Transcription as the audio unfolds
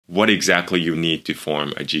What exactly you need to form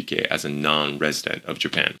a GK as a non-resident of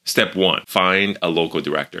Japan. Step 1. Find a local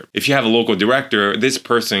director. If you have a local director, this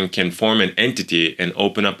person can form an entity and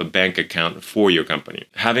open up a bank account for your company.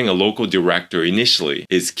 Having a local director initially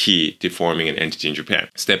is key to forming an entity in Japan.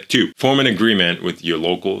 Step 2. Form an agreement with your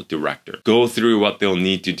local director. Go through what they'll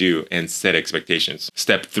need to do and set expectations.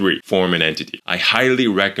 Step 3. Form an entity. I highly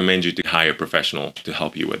recommend you to hire a professional to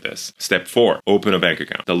help you with this. Step 4. Open a bank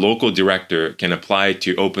account. The local director can apply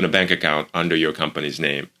to open a bank account under your company's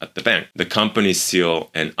name at the bank. The company's seal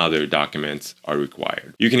and other documents are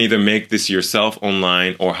required. You can either make this yourself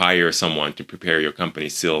online or hire someone to prepare your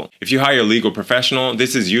company's seal. If you hire a legal professional,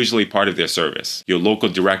 this is usually part of their service. Your local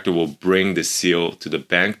director will bring the seal to the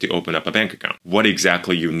bank to open up a bank account. What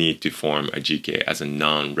exactly you need to form a GK as a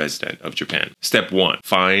non-resident of Japan. Step 1.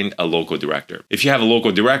 Find a local director. If you have a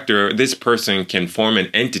local director, this person can form an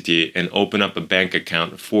entity and open up a bank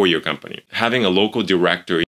account for your company. Having a local director